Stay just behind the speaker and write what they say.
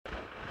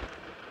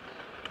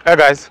Hey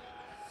guys,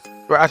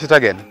 we're at it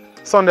again.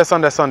 Sunday,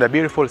 Sunday, Sunday,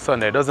 beautiful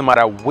Sunday. Doesn't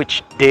matter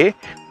which day,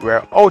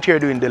 we're out here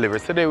doing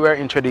deliveries. Today we're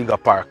in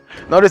Tredegar Park.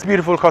 Now this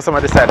beautiful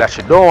customer decided that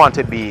she don't want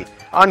to be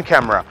on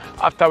camera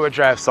after we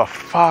drive so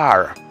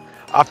far.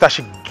 After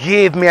she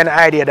gave me an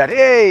idea that,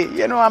 hey,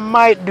 you know, I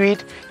might do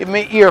it if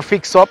my ear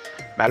fix up.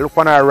 I look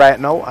on her right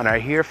now and her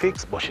ear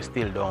fix, but she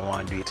still don't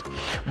want to do it.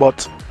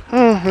 But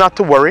not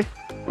to worry,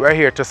 we're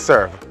here to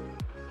serve.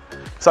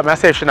 So I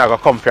say she not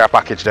gonna come for her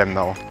package them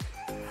now.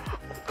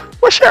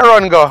 Where she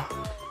run go?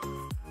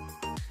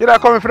 You're not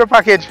coming for the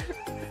package?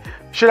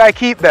 Should I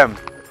keep them?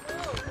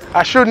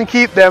 I shouldn't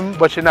keep them,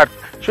 but you're not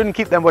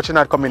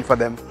coming for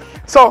them.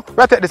 So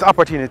we'll take this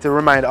opportunity to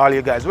remind all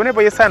you guys,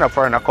 whenever you sign up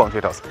for an account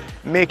with us,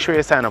 make sure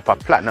you sign up for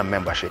Platinum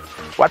membership.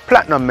 What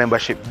Platinum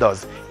membership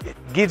does, it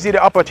gives you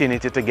the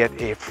opportunity to get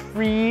a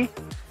free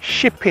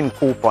shipping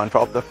coupon for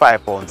up to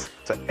 £5.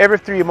 So every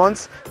 3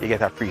 months, you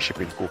get a free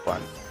shipping coupon.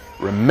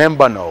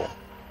 Remember now,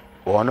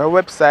 go on our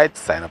website,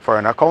 sign up for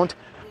an account,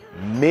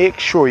 make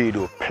sure you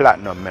do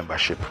Platinum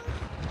membership,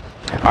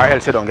 or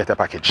else you don't get a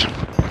package.